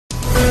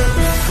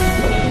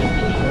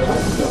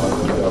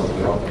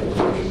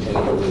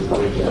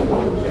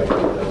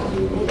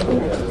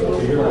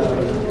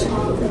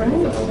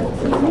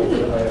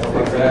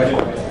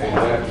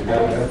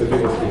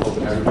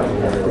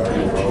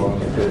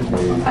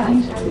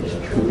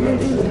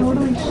It is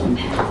totally.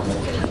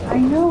 I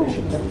know.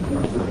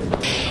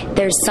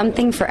 There's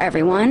something for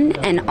everyone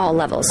and all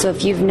levels. So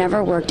if you've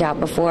never worked out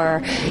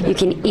before, you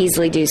can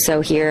easily do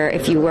so here.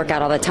 If you work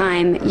out all the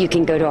time, you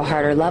can go to a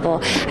harder level.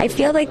 I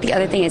feel like the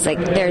other thing is, like,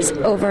 there's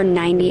over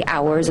 90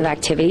 hours of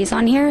activities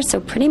on here, so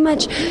pretty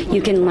much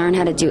you can learn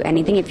how to do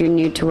anything if you're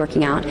new to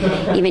working out.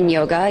 Even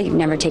yoga, you've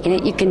never taken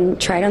it, you can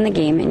try it on the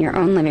game in your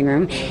own living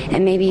room,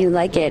 and maybe you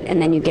like it,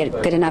 and then you get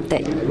good enough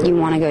that you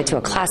want to go to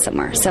a class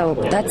somewhere. So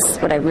that's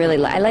what I really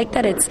like. I like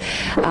that it's,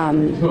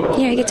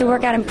 you get to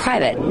work out in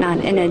private, not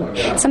in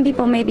a. Some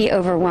people may be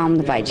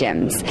overwhelmed by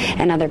gyms,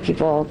 and other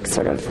people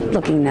sort of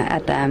looking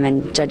at them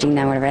and judging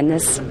them, whatever. And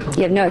this,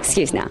 you have no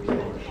excuse now.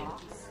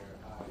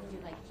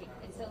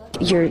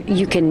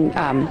 You can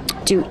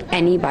do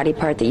any body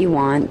part that you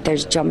want.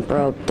 There's jump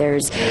rope,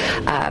 there's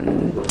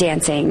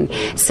dancing.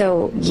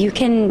 So you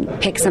can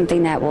pick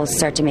something that will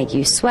start to make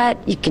you sweat.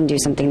 You can do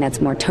something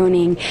that's more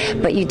toning,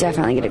 but you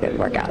definitely get a good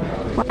workout.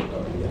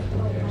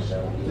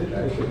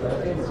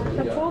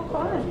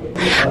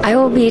 I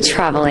will be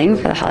traveling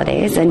for the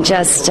holidays, and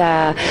just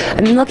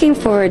I'm looking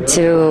forward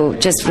to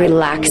just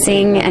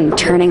relaxing and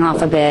turning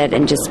off a bit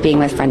and just being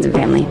with friends and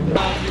family.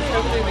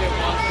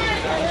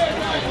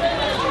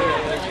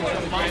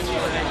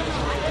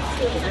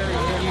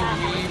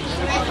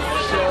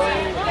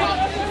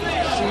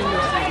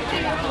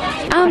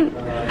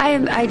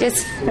 I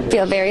just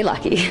feel very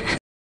lucky.